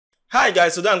Hi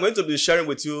guys, today I'm going to be sharing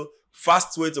with you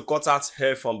fast way to cut out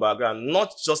hair from background.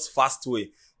 Not just fast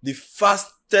way, the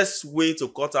fastest way to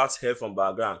cut out hair from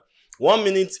background. 1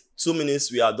 minute, 2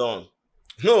 minutes, we are done.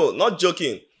 No, not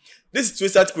joking. This is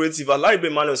Twisted Creative. Larry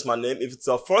Manuel is my name. If it's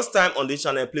your first time on this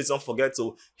channel, please don't forget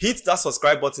to hit that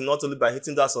subscribe button. Not only by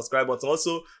hitting that subscribe button,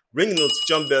 also ring the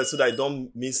notification bell so that you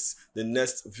don't miss the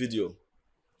next video.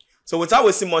 So without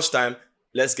wasting much time,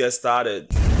 let's get started.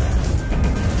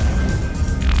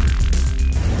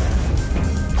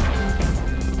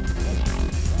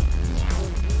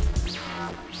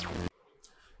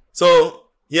 So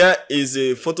here is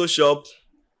a Photoshop,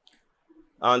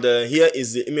 and here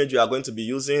is the image we are going to be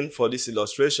using for this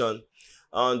illustration.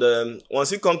 And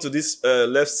once you come to this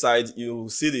left side, you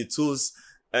see the tools,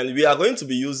 and we are going to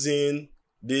be using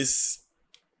this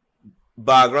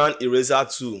background eraser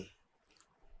tool.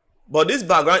 But this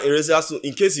background eraser tool,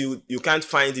 in case you can't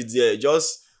find it there,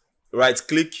 just right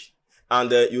click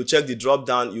and you check the drop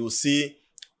down. You will see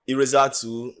eraser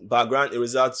tool, background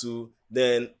eraser tool,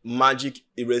 then magic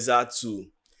eraser tool.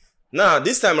 Now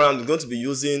this time around we're going to be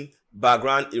using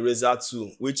background eraser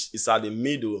tool, which is at the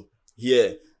middle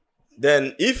here.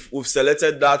 Then if we've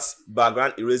selected that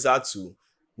background eraser tool,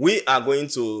 we are going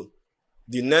to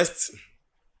the next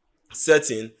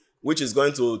setting, which is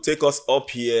going to take us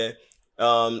up here.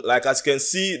 Like as you can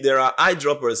see, there are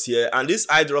eyedroppers here, and these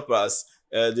eyedroppers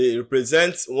they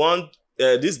represent one.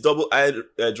 This double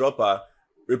eyedropper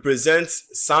represents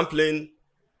sampling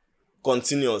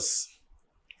continuous.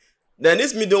 Then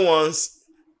these middle ones,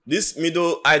 this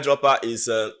middle eyedropper is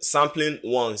sampling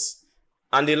once,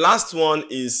 and the last one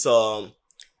is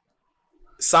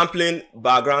sampling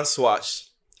background swatch.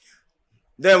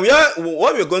 Then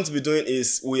what we're going to be doing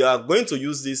is we are going to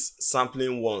use this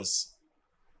sampling once.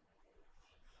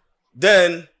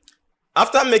 Then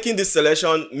after making this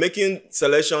selection,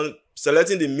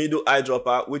 selecting the middle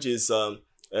eyedropper, which is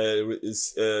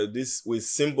this with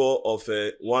symbol of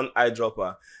one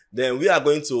eyedropper, then we are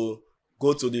going to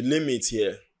go to the limit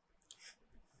here.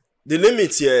 The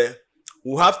limit here,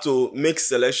 we have to make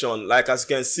selection. Like as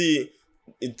you can see,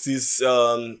 it is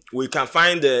we can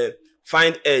find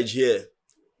edge here,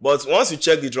 but once you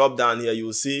check the drop down here, you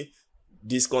will see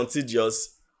this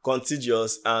contiguous,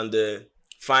 and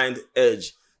find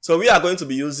edge. So we are going to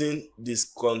be using this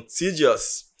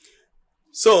contiguous.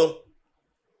 So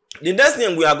the next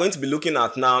thing we are going to be looking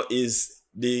at now is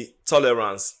the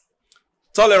tolerance.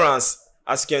 Tolerance,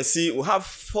 as you can see, we have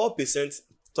 4%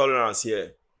 tolerance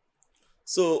here.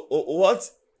 So what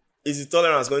is the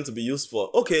tolerance going to be used for?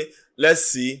 Okay, let's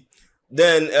see.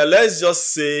 Then let's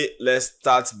just say, let's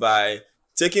start by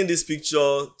taking this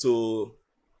picture to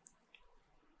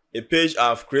a page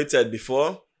I've created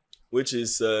before, which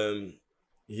is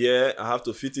here. I have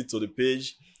to fit it to the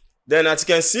page. Then as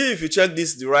you can see, if you check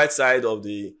this, the right side of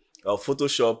the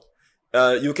Photoshop,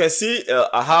 you can see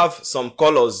I have some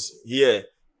colors here,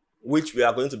 which we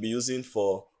are going to be using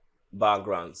for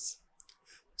backgrounds.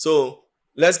 So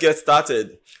let's get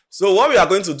started. So what we are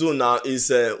going to do now is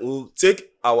we'll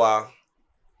take our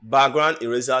background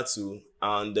eraser tool,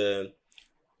 and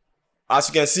as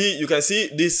you can see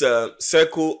this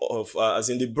circle of as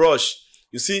in the brush,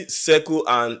 you see circle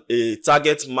and a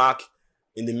target mark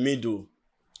in the middle.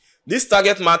 This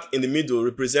target mark in the middle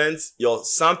represents your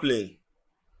sampling.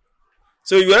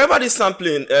 So wherever this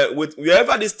sampling,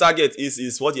 wherever this target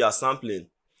is what you are sampling.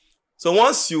 So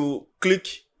once you click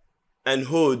and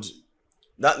hold,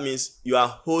 that means you are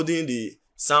holding the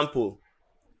sample.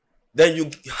 Then you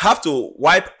have to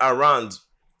wipe around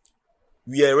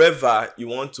wherever you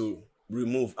want to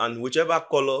remove, and whichever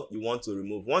color you want to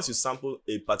remove. Once you sample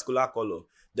a particular color,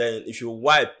 then if you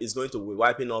wipe, it's going to be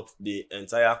wiping up the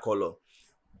entire color.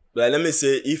 But let me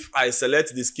say, if I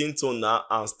select the skin tone now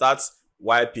and start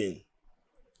wiping,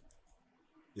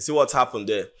 you see what happened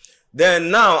there.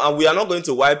 Then now we are not going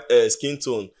to wipe skin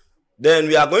tone. Then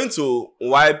we are going to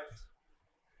wipe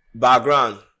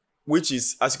background, which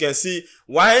is, as you can see,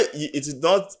 why it did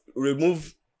not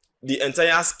remove the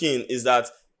entire skin is that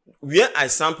where I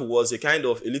sampled was a kind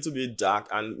of a little bit dark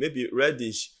and maybe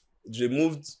reddish. It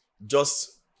removed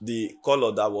just the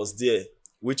color that was there,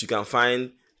 which you can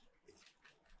find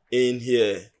in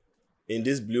here in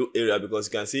this blue area, because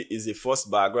you can see is the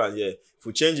first background here. If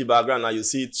we change the background now, you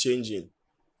see it changing.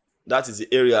 That is the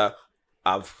area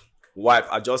I've wiped.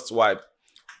 I just wiped.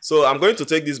 So I'm going to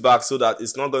take this back so that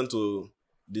it's not going to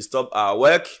disturb our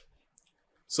work.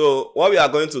 So what we are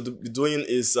going to be doing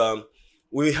is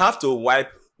we have to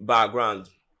wipe background.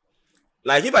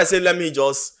 Like if I say, let me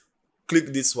just click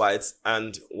this white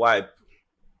and wipe,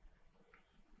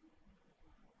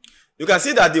 you can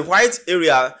see that the white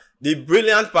area The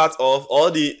brilliant part of,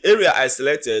 or the area I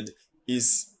selected,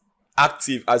 is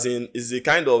active, as in is the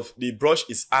kind of, the brush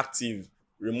is active,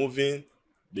 removing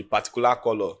the particular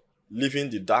color, leaving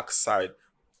the dark side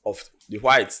of the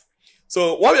white.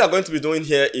 So what we are going to be doing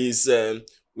here is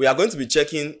we are going to be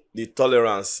checking the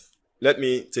tolerance. Let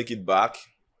me take it back.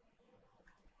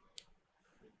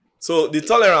 So the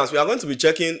tolerance, we are going to be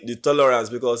checking the tolerance,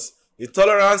 because the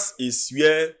tolerance is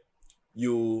where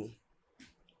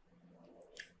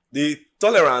the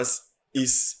tolerance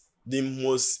is the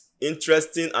most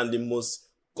interesting and the most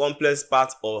complex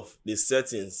part of the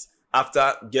settings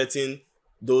after getting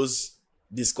those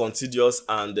discontinuous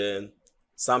and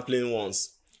sampling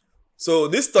ones. So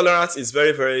this tolerance is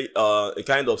very, very a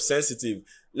kind of sensitive.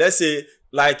 Let's say,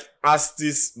 like, as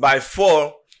this by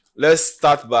 4, let's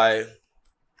start by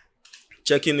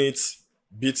checking it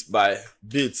bit by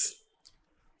bit.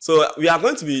 So we are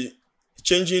going to be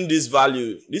changing this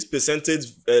value, this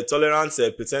percentage, tolerance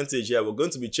percentage here. We're going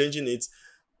to be changing it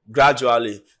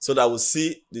gradually so that we'll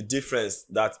see the difference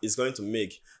that it's going to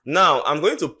make. Now I'm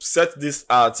going to set this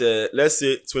at let's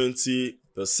say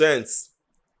 20%,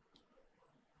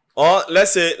 or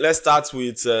let's start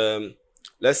with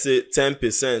let's say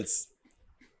 10%.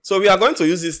 So we are going to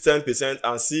use this 10%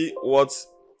 and see what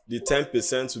the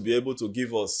 10% will be able to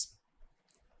give us.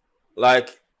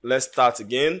 Like, let's start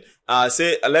again.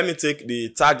 Say let me take the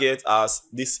target as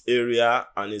this area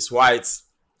and it's white,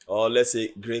 or let's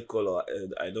say gray color.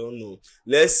 I don't know.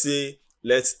 Let's say,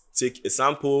 let's take a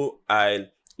sample. I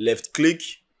left click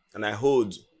and I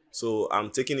hold. So I'm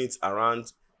taking it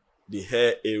around the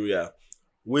hair area,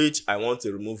 which I want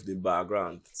to remove the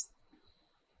background.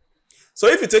 So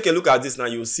if you take a look at this now,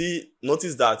 you'll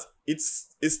notice that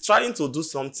it's trying to do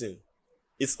something.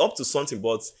 It's up to something,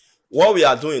 but what we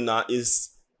are doing now is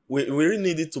we really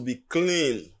need it to be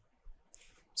clean.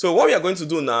 So what we are going to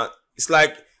do now is,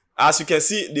 like, as you can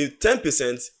see, the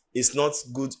 10% is not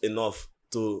good enough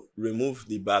to remove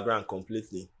the background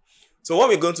completely. So what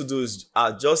we're going to do is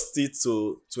adjust it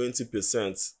to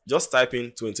 20%. Just type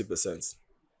in 20%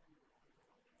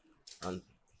 and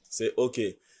say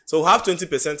okay. So we have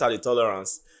 20% at the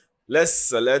tolerance. Let's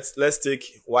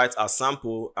take white as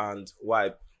sample and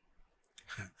wipe.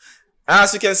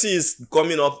 As you can see, it's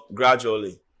coming up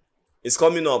gradually. It's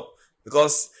coming up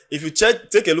because if you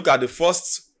take a look at the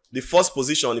first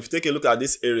position, if you take a look at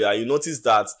this area, you notice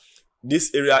that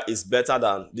this area is better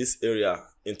than this area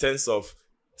in terms of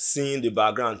seeing the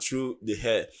background through the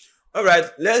hair. All right,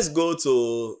 let's go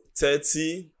to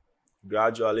 30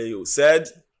 gradually. You said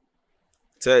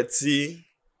 30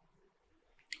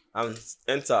 and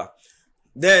enter.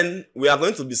 Then we are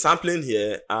going to be sampling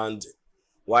here and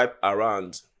wipe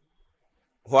around.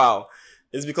 Wow,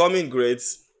 it's becoming great.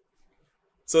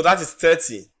 So that is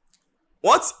 30.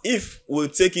 What if we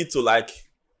take it to like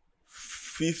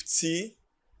 50,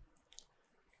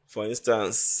 for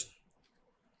instance,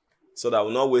 so that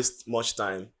will not waste much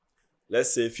time?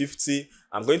 Let's say 50.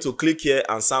 I'm going to click here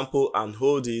and sample and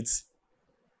hold it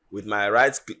with my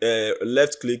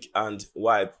left click and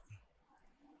wipe.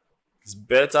 It's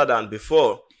better than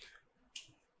before.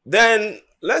 Then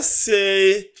let's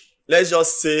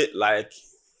just say like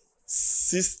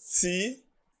 60.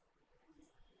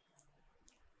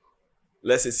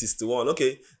 Let's say 61.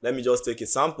 Okay, let me just take a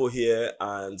sample here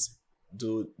and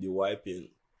do the wiping.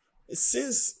 It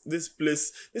seems this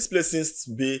place seems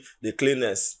to be the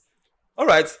cleanest. All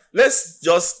right, let's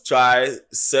just try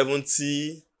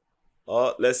 70,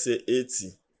 or let's say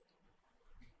 80.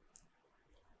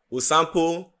 We'll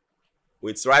sample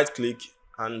with right click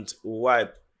and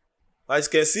wipe. As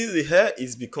you can see, the hair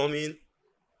is becoming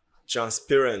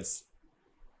transparent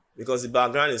because the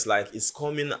background is like it's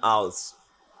coming out.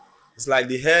 It's like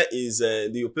the hair is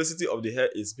the opacity of the hair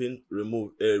is being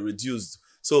reduced.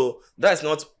 So that's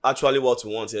not actually what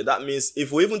we want here. That means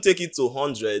if we even take it to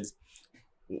 100,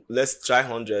 let's try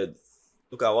 100.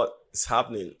 Look at what is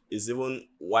happening. It's even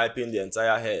wiping the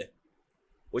entire hair,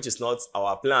 which is not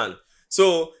our plan.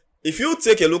 So if you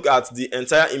take a look at the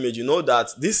entire image, you know that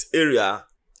this area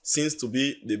seems to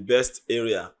be the best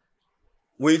area,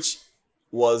 which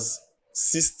was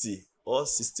 60 or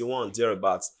 61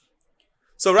 thereabouts.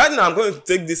 So right now I'm going to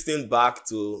take this thing back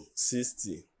to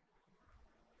 60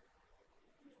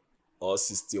 or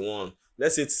 61.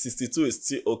 Let's say 62 is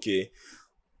still okay.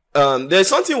 There's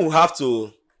something we have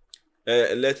to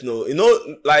let know. You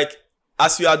know, like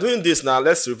as we are doing this now,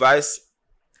 let's revise.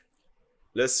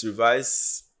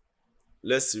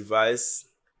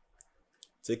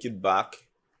 Take it back.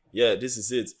 Yeah, this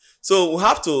is it. So we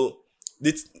have to.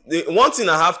 The one thing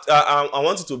I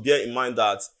want you to bear in mind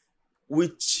that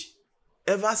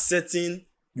whichever setting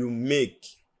you make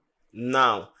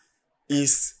now,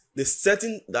 is the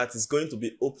setting that is going to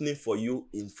be opening for you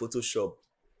in Photoshop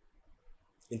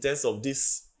in terms of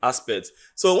this aspect.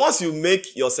 So once you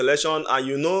make your selection and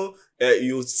you know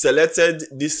you selected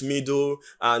this middle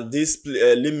and this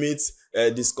limit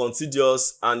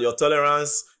discontinuous and your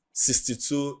tolerance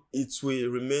 62, it will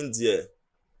remain there.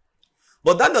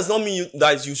 But that does not mean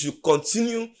that you should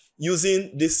continue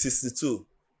using this 62,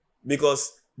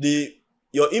 because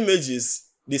your images,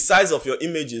 the size of your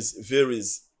images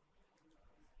varies.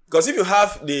 Because if you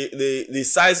have the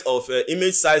size of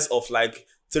image size of like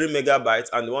 3 megabytes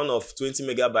and one of 20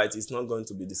 megabytes, it's not going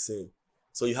to be the same.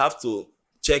 So you have to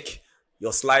check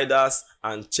your sliders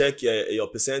and check your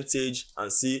percentage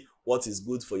and see what is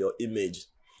good for your image.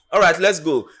 All right, let's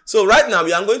go. So right now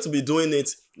we are going to be doing it.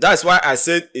 That's why I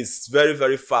said it's very,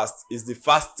 very fast. It's the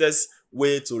fastest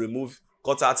way to remove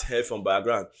cutout hair from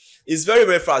background. It's very,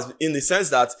 very fast in the sense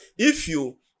that if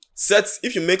you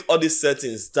make all these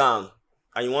settings down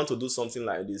and you want to do something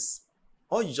like this,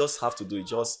 all you just have to do is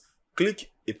just click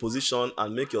a position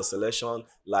and make your selection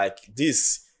like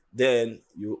this. Then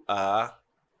you are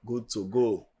good to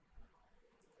go.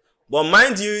 But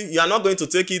mind you, you are not going to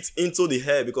take it into the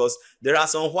hair because there are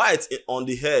some white on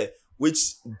the hair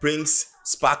which brings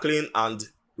sparkling and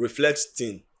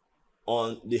reflecting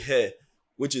on the hair,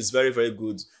 which is very, very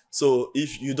good. So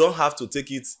if you don't have to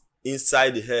take it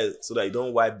inside the hair so that you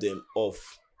don't wipe them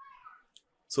off.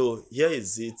 So here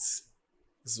is it.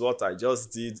 This is what I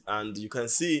just did, and you can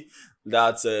see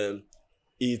that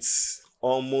it's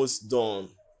almost done.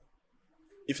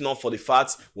 If not for the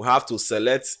fact we have to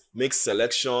make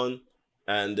selection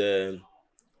and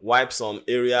wipe some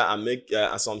area and make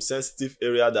some sensitive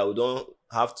area that we don't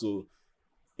have to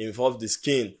involve the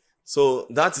skin. So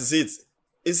that is it.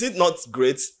 Is it not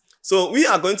great? So we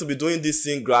are going to be doing this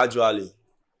thing gradually.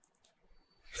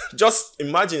 Just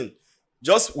imagine,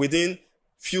 just within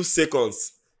few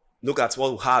seconds, look at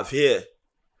what we have here.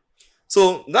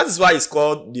 So that is why it's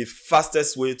called the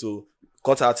fastest way to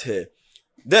cut out hair.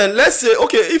 Then let's say,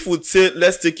 okay, if we say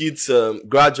let's take it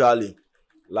gradually,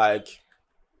 like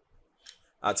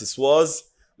as it was.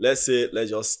 Let's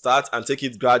just start and take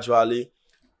it gradually.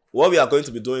 What we are going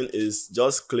to be doing is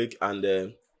just click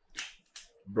and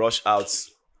brush out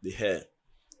the hair.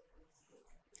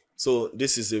 So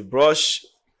this is a brush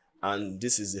and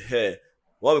this is the hair.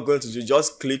 What we're going to do,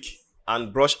 just click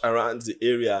and brush around the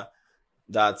area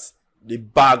that the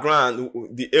background,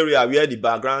 the area where the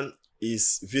background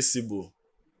is visible.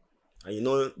 And you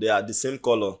know they are the same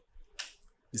color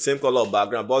of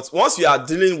background. But once you are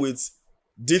dealing with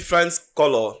different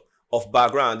color of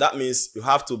background, that means you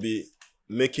have to be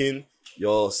making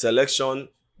your selection,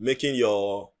 making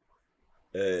your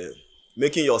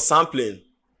sampling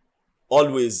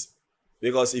always.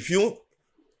 Because if you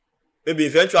maybe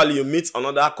eventually you meet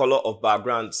another color of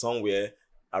background somewhere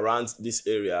around this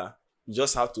area, you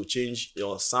just have to change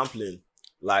your sampling.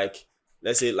 Like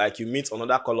let's say like you meet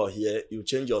another color here, you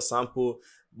change your sample,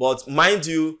 but mind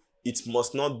you, it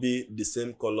must not be the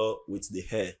same color with the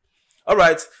hair. All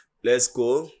right, let's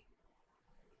go.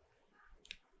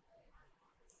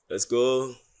 Let's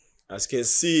go. As you can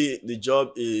see, the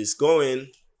job is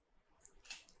going.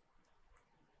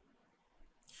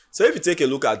 So if you take a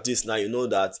look at this now, you know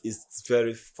that it's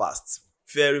very fast.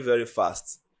 Very, very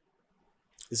fast.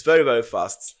 It's very, very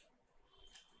fast.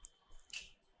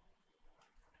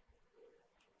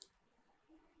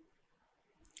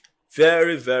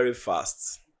 Very, very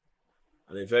fast.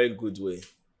 And a very good way.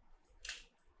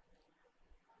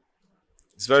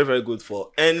 It's very, very good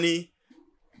for any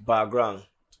background.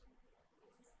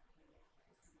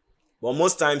 But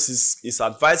most times it's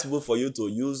advisable for you to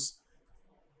use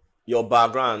your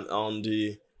background on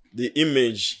the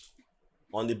image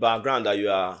on the background that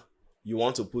you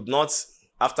want to put. Not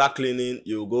after cleaning,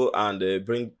 you go and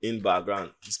bring in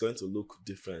background. It's going to look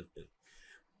different.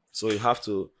 So you have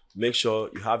to make sure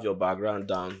you have your background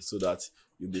down so that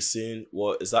you'll be seeing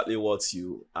exactly what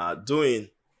you are doing.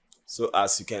 So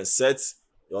as you can set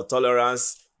your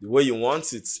tolerance the way you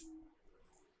want it.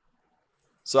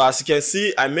 So as you can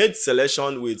see, I made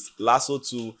selection with lasso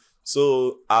tool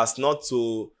so as not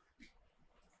to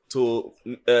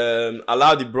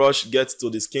allow the brush get to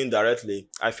the skin directly.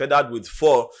 I feathered with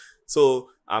 4. So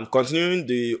I'm continuing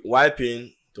the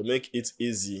wiping to make it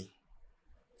easy.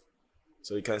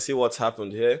 So you can see what's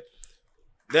happened here.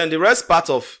 Then the rest part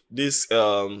of this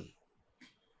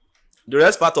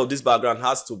background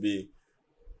has to be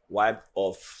wiped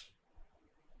off.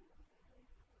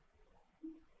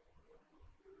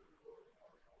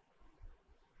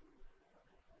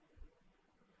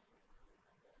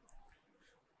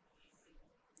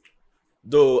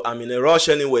 Though I'm in a rush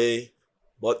anyway,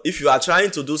 But if you are trying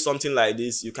to do something like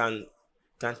this, you can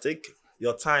take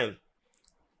your time.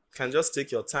 You can just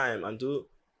take your time and do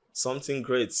something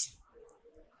great.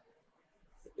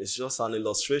 It's just an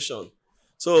illustration.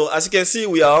 So as you can see,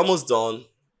 we are almost done.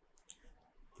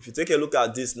 If you take a look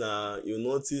at this now, you'll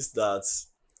notice that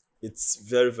it's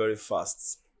very, very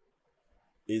fast.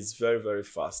 It's very, very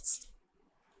fast.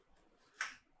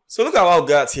 So look at what we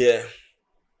got here.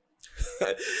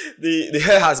 the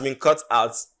hair has been cut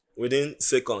out within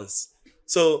seconds.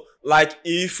 So like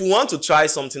if we want to try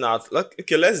something out, like,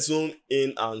 okay, let's zoom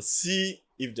in and see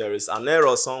if there is an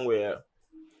error somewhere.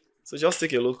 So just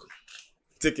take a look.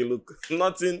 Take a look.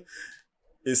 Nothing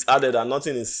is added and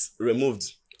nothing is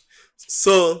removed.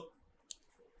 So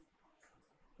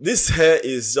this hair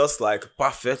is just like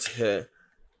perfect hair.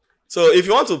 So if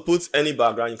you want to put any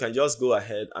background, you can just go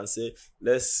ahead and say,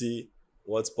 let's see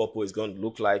what purple is going to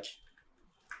look like.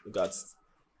 Look at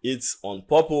it on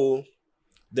purple.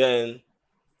 Then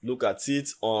look at it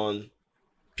on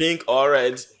pink or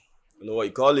red. You know what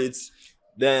you call it.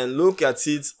 Then look at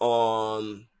it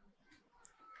on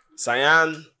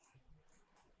cyan.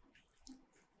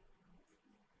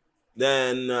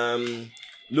 Then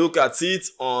look at it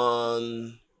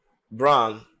on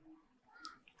brown.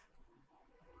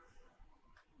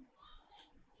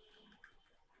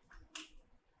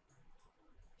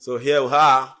 So here we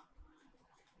are.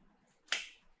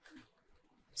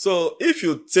 So if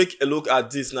you take a look at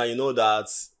this now, you know that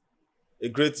a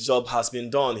great job has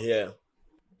been done here.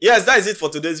 Yes, that is it for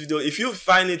today's video. If you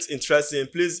find it interesting,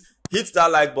 please hit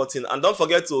that like button and don't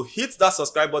forget to hit that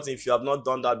subscribe button if you have not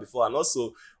done that before, and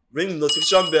also ring the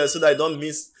notification bell so that you don't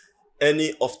miss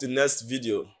any of the next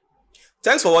video.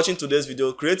 Thanks for watching today's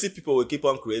video. Creative people will keep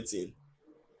on creating.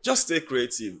 Just stay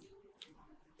creative.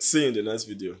 See you in the next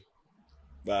video.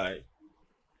 Bye.